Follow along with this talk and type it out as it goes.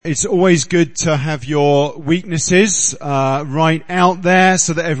It's always good to have your weaknesses right out there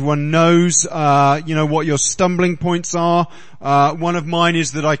so that everyone knows what your stumbling points are. One of mine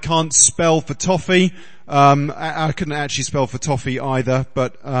is that I can't spell for toffee. I couldn't actually spell for toffee either,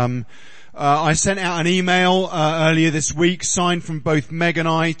 but I sent out an email earlier this week, signed from both Meg and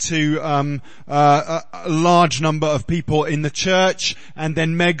I, to a large number of people in the church, and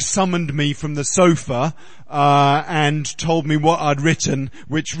then Meg summoned me from the sofa and told me what I'd written,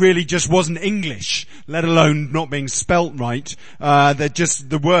 which really just wasn't English, let alone not being spelt right.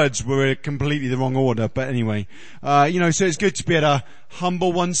 The words were completely the wrong order. But anyway, so it's good to be able to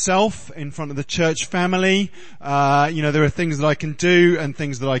humble oneself in front of the church family. There are things that I can do and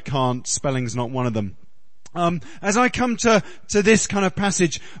things that I can't. Spelling's not one of them. As I come to this kind of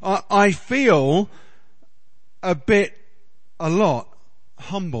passage, I feel a lot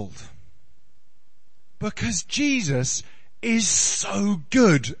humbled. Because Jesus is so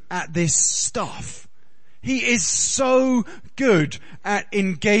good at this stuff. He is so good at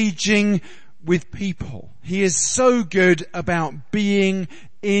engaging with people. He is so good about being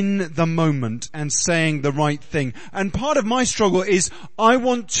in the moment and saying the right thing. And part of my struggle is I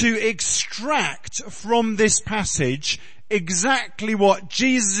want to extract from this passage exactly what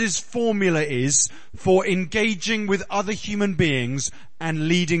Jesus' formula is for engaging with other human beings and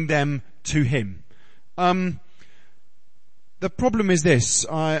leading them to Him. The problem is this.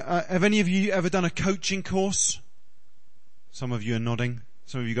 Have any of you ever done a coaching course? Some of you are nodding.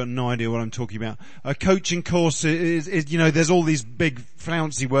 Some of you got no idea what I'm talking about. A coaching course is there's all these big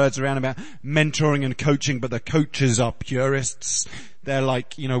flouncy words around about mentoring and coaching, but the coaches are purists. They're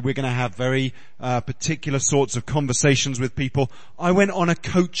like, we're going to have very particular sorts of conversations with people. I went on a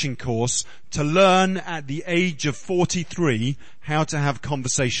coaching course to learn at the age of 43 how to have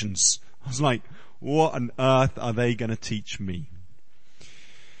conversations. I was like, what on earth are they going to teach me?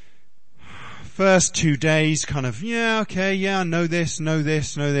 First 2 days kind of, I know this.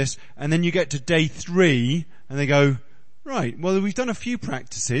 And then you get to day 3 and they go, right, well, we've done a few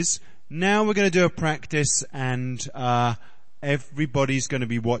practices. Now we're going to do a practice and everybody's going to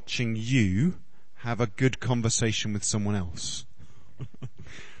be watching you have a good conversation with someone else.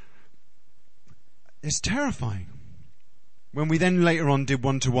 It's terrifying. When we then later on did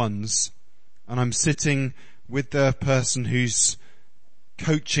one-to-ones, and I'm sitting with the person who's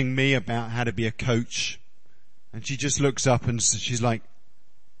coaching me about how to be a coach, and she just looks up and she's like,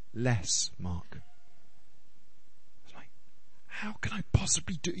 less, Mark. It's like, how can I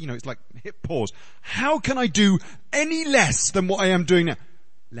possibly do, it's like, hit pause. How can I do any less than what I am doing now?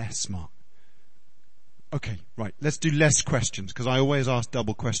 Less, Mark. Okay, right, let's do less questions, because I always ask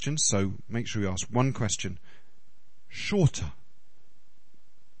double questions, so make sure you ask one question. Shorter.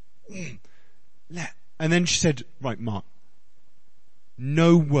 And then she said, right, Mark,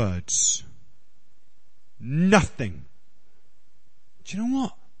 no words. Nothing. Do you know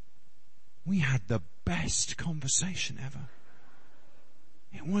what? We had the best conversation ever.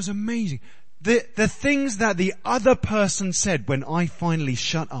 It was amazing. The things that the other person said when I finally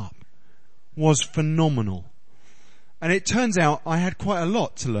shut up was phenomenal. And it turns out I had quite a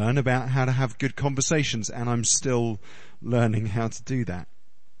lot to learn about how to have good conversations, and I'm still learning how to do that.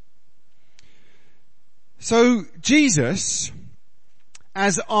 So Jesus,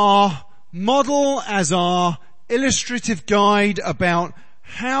 as our model, as our illustrative guide about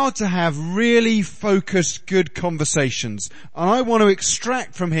how to have really focused, good conversations. And I want to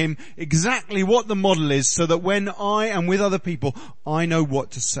extract from him exactly what the model is so that when I am with other people, I know what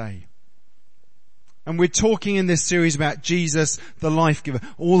to say. And we're talking in this series about Jesus, the life giver,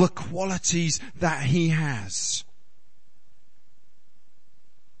 all the qualities that he has.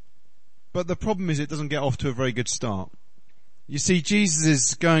 But the problem is it doesn't get off to a very good start. You see, Jesus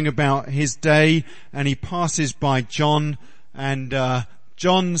is going about his day and he passes by John, and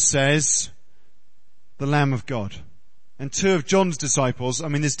John says, the Lamb of God. And 2 of John's disciples,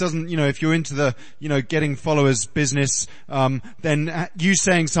 this doesn't, if you're into the, getting followers business, then you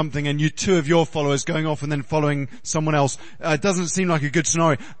saying something and 2 of your followers going off and then following someone else, doesn't seem like a good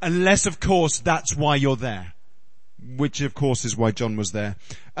scenario. Unless, of course, that's why you're there. Which, of course, is why John was there.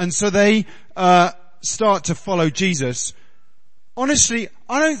 And so they start to follow Jesus. Honestly,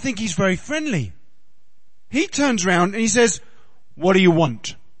 I don't think he's very friendly. He turns around and he says, what do you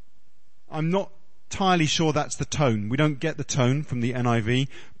want? I'm not entirely sure that's the tone. We don't get the tone from the NIV.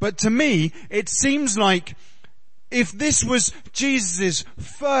 But to me, it seems like if this was Jesus'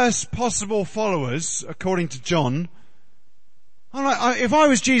 first possible followers, according to John, if I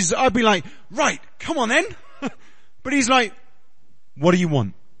was Jesus, I'd be like, right, come on then. But he's like, what do you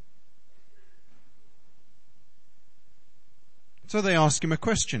want? So they ask him a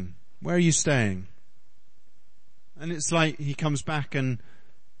question. Where are you staying? And it's like he comes back and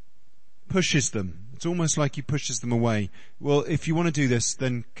pushes them. It's almost like he pushes them away. Well, if you want to do this,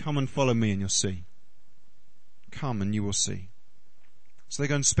 then come and follow me and you'll see. Come and you will see. So they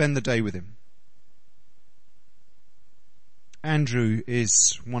go and spend the day with him. Andrew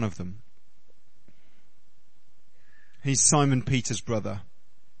is one of them. He's Simon Peter's brother.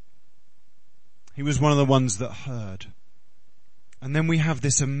 He was one of the ones that heard. And then we have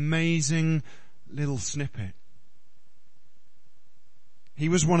this amazing little snippet. Andrew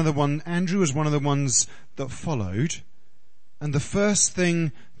was one of the ones that followed. And the first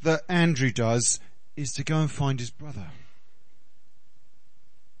thing that Andrew does is to go and find his brother.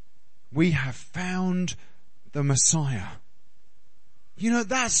 We have found the Messiah. You know,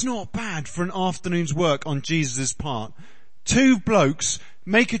 that's not bad for an afternoon's work on Jesus' part. Two blokes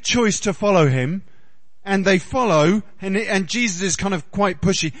make a choice to follow him, and they follow, and Jesus is kind of quite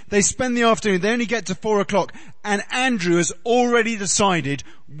pushy. They spend the afternoon, they only get to 4 o'clock, and Andrew has already decided,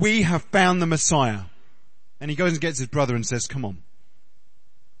 we have found the Messiah. And he goes and gets his brother and says, come on.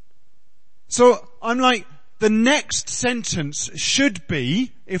 So I'm like, the next sentence should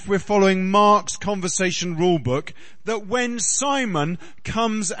be, if we're following Mark's conversation rule book, that when Simon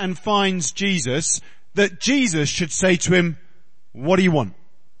comes and finds Jesus, that Jesus should say to him, what do you want?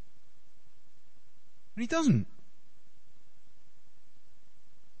 And he doesn't.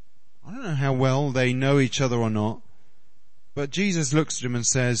 I don't know how well they know each other or not, but Jesus looks at him and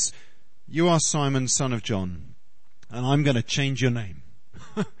says, you are Simon, son of John, and I'm going to change your name.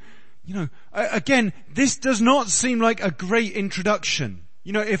 You know, again, this does not seem like a great introduction.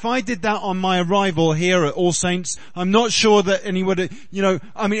 You know, if I did that on my arrival here at All Saints, I'm not sure that anyone, it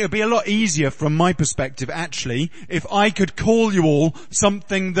would be a lot easier from my perspective, actually, if I could call you all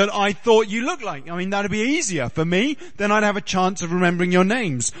something that I thought you looked like. I mean, that'd be easier for me. Then I'd have a chance of remembering your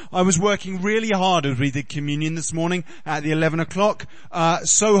names. I was working really hard as we did communion this morning at the 11 o'clock,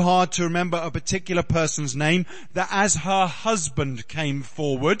 so hard to remember a particular person's name that as her husband came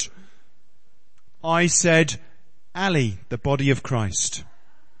forward, I said, Ali, the body of Christ.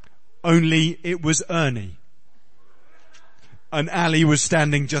 Only it was Ernie. And Ali was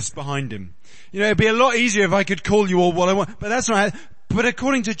standing just behind him. You know, it'd be a lot easier if I could call you all what I want. But that's right. But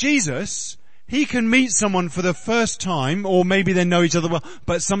according to Jesus, he can meet someone for the first time, or maybe they know each other well,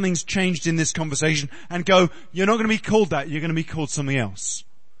 but something's changed in this conversation, and go, you're not going to be called that, you're going to be called something else.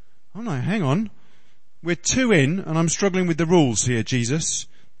 I'm like, hang on. We're 2 in, and I'm struggling with the rules here, Jesus.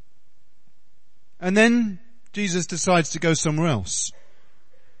 And then Jesus decides to go somewhere else.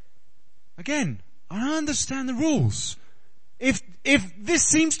 Again, I don't understand the rules. If this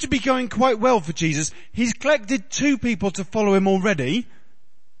seems to be going quite well for Jesus, he's collected 2 people to follow him already,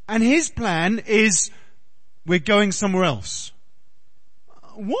 and his plan is, we're going somewhere else.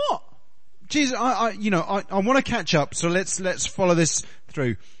 What? Jesus, I want to catch up, so let's follow this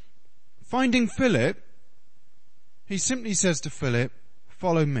through. Finding Philip, he simply says to Philip,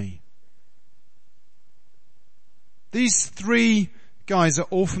 follow me. These 3 guys are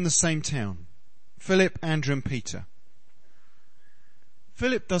all from the same town. Philip, Andrew and Peter.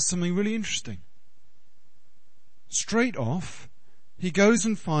 Philip does something really interesting. Straight off, he goes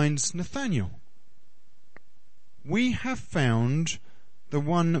and finds Nathanael. We have found the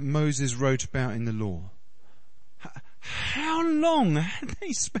one Moses wrote about in the law. How long had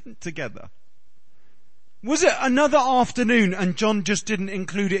they spent together? Was it another afternoon and John just didn't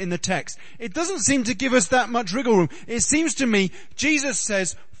include it in the text? It doesn't seem to give us that much wriggle room. It seems to me, Jesus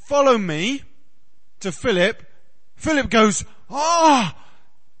says, follow me to Philip. Philip goes,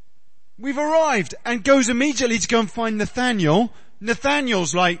 we've arrived, and goes immediately to go and find Nathanael.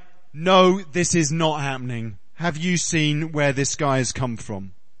 Nathanael's like, no, this is not happening. Have you seen where this guy has come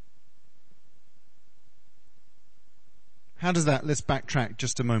from? How does that? Let's backtrack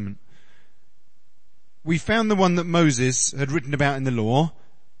just a moment. We found the one that Moses had written about in the law,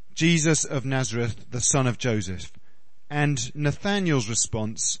 Jesus of Nazareth, the son of Joseph. And Nathanael's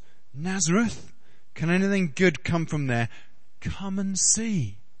response, Nazareth? Can anything good come from there? Come and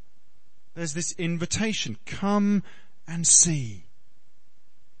see. There's this invitation. Come and see.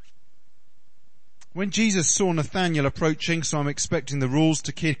 When Jesus saw Nathanael approaching, so I'm expecting the rules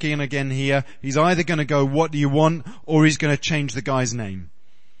to kick in again here, he's either going to go, what do you want? Or he's going to change the guy's name.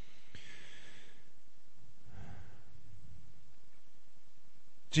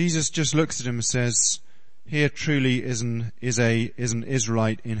 Jesus just looks at him and says, here truly is an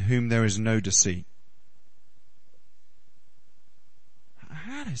Israelite in whom there is no deceit.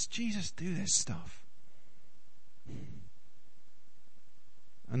 How does Jesus do this stuff?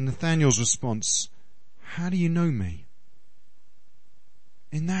 And Nathanael's response, how do you know me?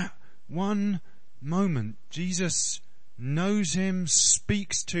 in that one moment, Jesus knows him,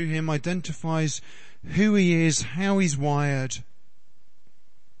 speaks to him, identifies who he is, how he's wired.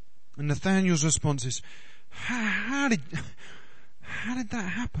 And Nathanael's response is, how did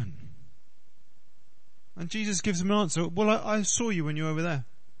that happen? And Jesus gives him an answer. Well, I saw you when you were over there.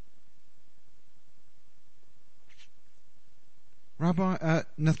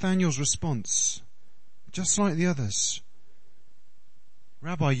 Nathanael's response, just like the others,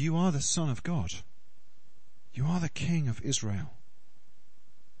 Rabbi, you are the Son of God. You are the King of Israel.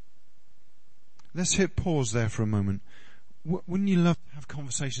 Let's hit pause there for a moment. Wouldn't you love to have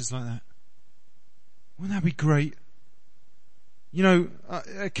conversations like that? Wouldn't that be great? You know,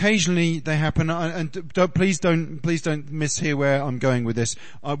 occasionally they happen, and please don't mishear where I'm going with this.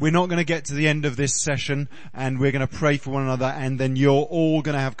 We're not going to get to the end of this session, and we're going to pray for one another, and then you're all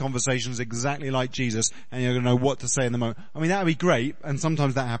going to have conversations exactly like Jesus, and you're going to know what to say in the moment. I mean, that would be great, and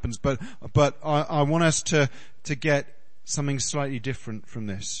sometimes that happens, but I want us to get something slightly different from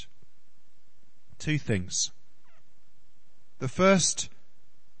this. Two things. The first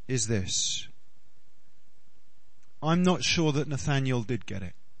is this. I'm not sure that Nathanael did get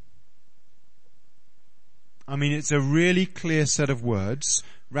it. I mean, it's a really clear set of words.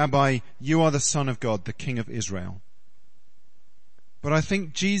 Rabbi, you are the Son of God, the King of Israel. But I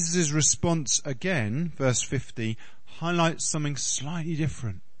think Jesus' response again, verse 50, highlights something slightly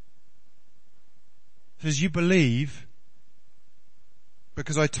different. It says, you believe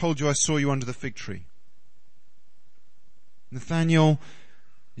because I told you I saw you under the fig tree. Nathanael,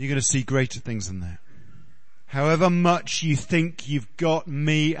 you're going to see greater things than that. However much you think you've got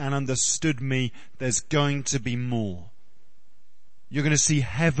me and understood me, there's going to be more. You're going to see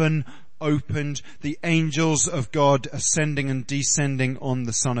heaven opened, the angels of God ascending and descending on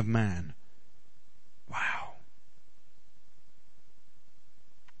the Son of Man. Wow.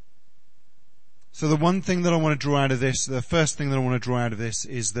 So the one thing that I want to draw out of this, the first thing that I want to draw out of this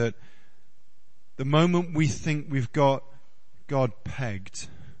is that the moment we think we've got God pegged,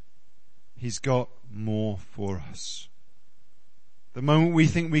 He's got more for us. The moment we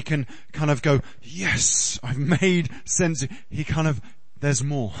think we can kind of go, yes, I've made sense, there's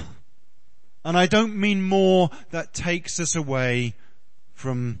more. And I don't mean more that takes us away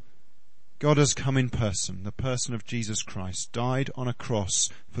from God has come in person, the person of Jesus Christ, died on a cross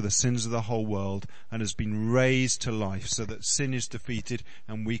for the sins of the whole world and has been raised to life so that sin is defeated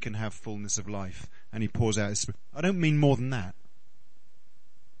and we can have fullness of life. And He pours out His Spirit. I don't mean more than that,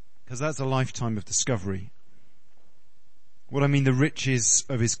 because that's a lifetime of discovery. What I mean, the riches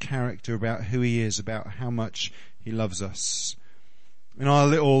of His character, about who He is, about how much He loves us. In our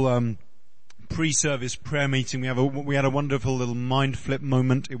little pre-service prayer meeting, we had a wonderful little mind flip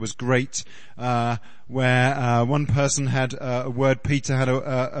moment. It was great, where one person had a word. Peter had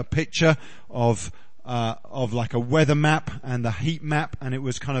a picture of like a weather map and the heat map, and it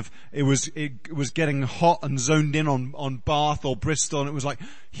was getting hot and zoned in on Bath or Bristol, and it was like,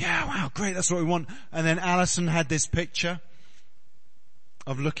 yeah, wow, great, that's what we want. And then Alison had this picture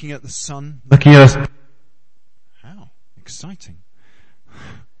of looking at the sun. How exciting.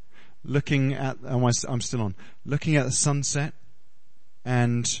 Looking at looking at the sunset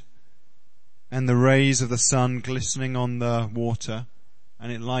and the rays of the sun glistening on the water,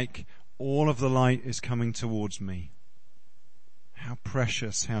 and it like all of the light is coming towards me. How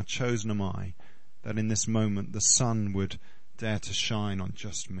precious, how chosen am I that in this moment the sun would dare to shine on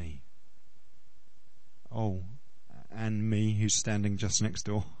just me. Oh, and me who's standing just next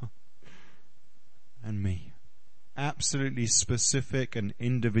door. And me. Absolutely specific and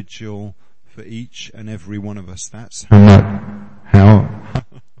individual for each and every one of us. That's how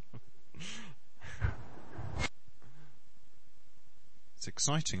it's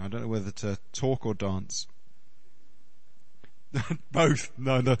exciting. I don't know whether to talk or dance. Both.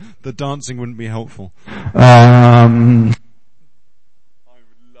 No, the dancing wouldn't be helpful. I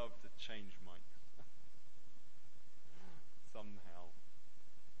would love to change mine. Somehow.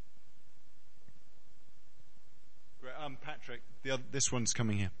 Great. Patrick, this one's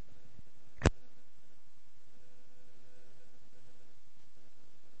coming here.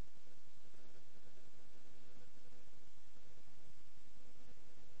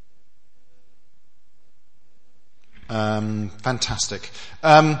 Fantastic.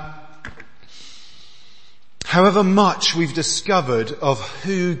 However much we've discovered of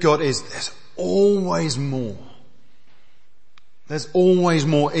who God is, there's always more. There's always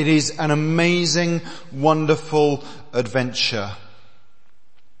more. It is an amazing, wonderful adventure.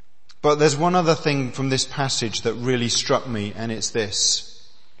 But there's one other thing from this passage that really struck me, and it's this.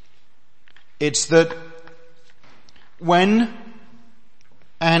 It's that when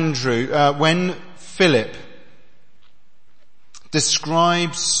when Philip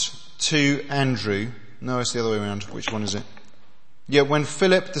describes to Andrew, no, it's the other way around. Which one is it? Yeah, when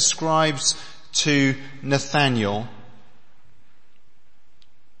Philip describes to Nathanael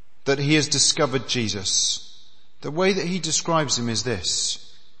that he has discovered Jesus, the way that he describes him is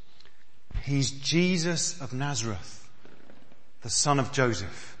this: he's Jesus of Nazareth, the son of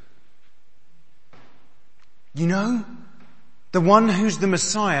Joseph. You know, the one who's the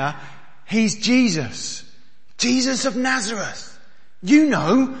Messiah, he's Jesus. Jesus of Nazareth. You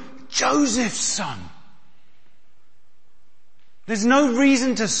know, Joseph's son. There's no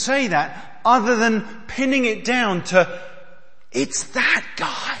reason to say that other than pinning it down to, it's that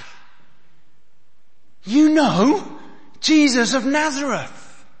guy. You know, Jesus of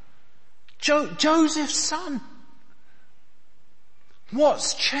Nazareth. Joseph's son.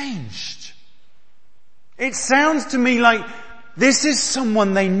 What's changed? It sounds to me like this is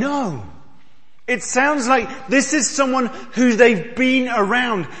someone they know. It sounds like this is someone who they've been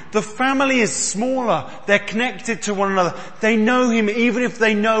around. The family is smaller. They're connected to one another. They know him even if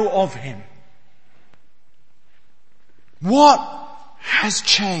they know of him. What has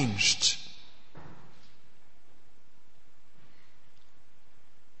changed?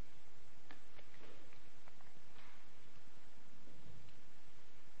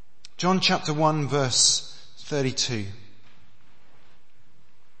 John chapter 1 verse 32.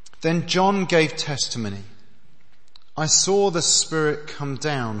 Then John gave testimony. I saw the Spirit come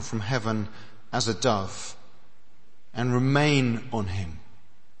down from heaven as a dove and remain on him.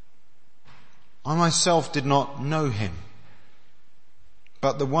 I myself did not know him,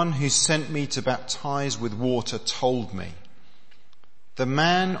 but the one who sent me to baptize with water told me, the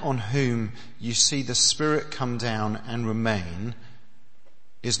man on whom you see the Spirit come down and remain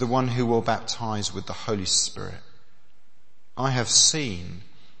is the one who will baptize with the Holy Spirit. I have seen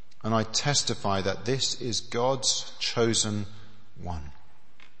and I testify that this is God's chosen one.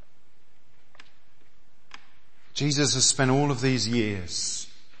 Jesus has spent all of these years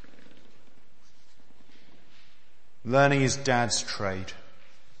learning his dad's trade,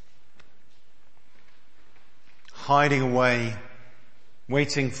 hiding away,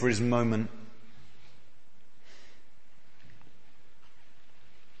 waiting for his moment.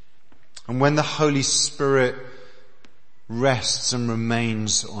 And when the Holy Spirit rests and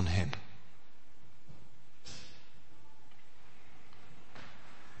remains on him,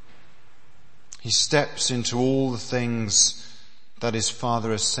 he steps into all the things that his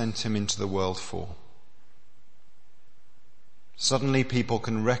Father has sent him into the world for. Suddenly people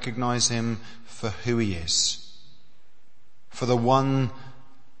can recognize him for who he is, for the one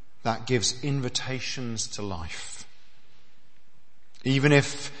that gives invitations to life. Even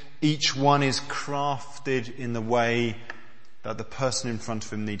if each one is crafted in the way that the person in front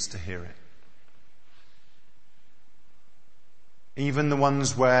of him needs to hear it. Even the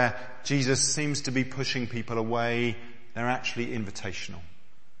ones where Jesus seems to be pushing people away, they're actually invitational.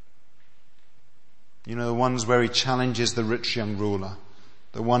 You know, the ones where he challenges the rich young ruler.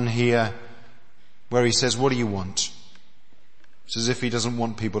 The one here where he says, what do you want? It's as if he doesn't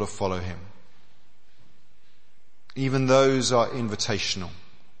want people to follow him. Even those are invitational.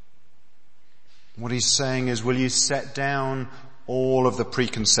 What he's saying is, will you set down all of the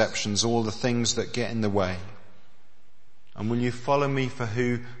preconceptions, all the things that get in the way? And will you follow me for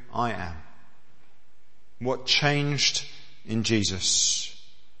who I am? What changed in Jesus?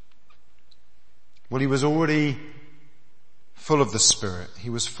 Well, he was already full of the Spirit. He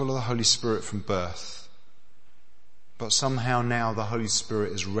was full of the Holy Spirit from birth. But somehow now the Holy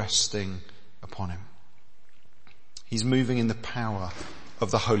Spirit is resting upon him. He's moving in the power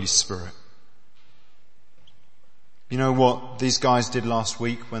of the Holy Spirit. You know what these guys did last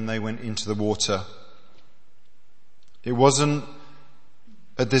week when they went into the water? It wasn't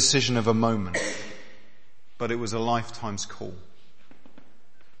a decision of a moment, but it was a lifetime's call.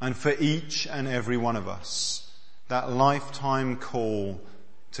 And for each and every one of us, that lifetime call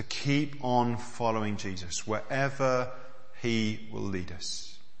to keep on following Jesus wherever he will lead us.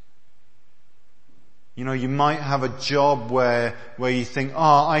 You know, you might have a job where you think,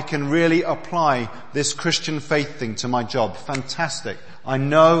 I can really apply this Christian faith thing to my job. Fantastic. I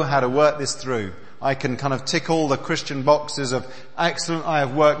know how to work this through. I can kind of tick all the Christian boxes of excellent, I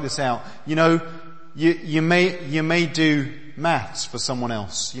have worked this out. You know, you may do maths for someone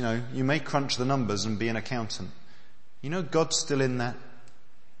else. You know, you may crunch the numbers and be an accountant. You know, God's still in that.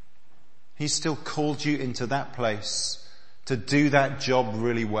 He's still called you into that place to do that job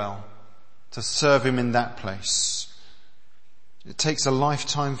really well, to serve him in that place. It takes a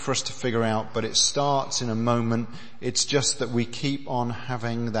lifetime for us to figure out, but it starts in a moment. It's just that we keep on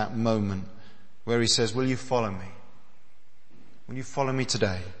having that moment where he says, will you follow me? Will you follow me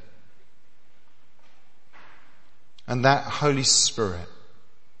today? And that Holy Spirit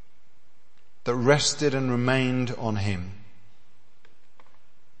that rested and remained on him,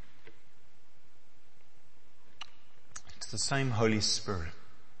 it's the same Holy Spirit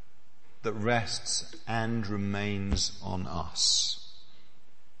that rests and remains on us.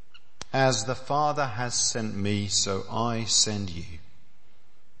 As the Father has sent me, so I send you.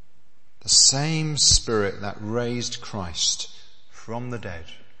 The same Spirit that raised Christ from the dead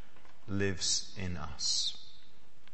lives in us.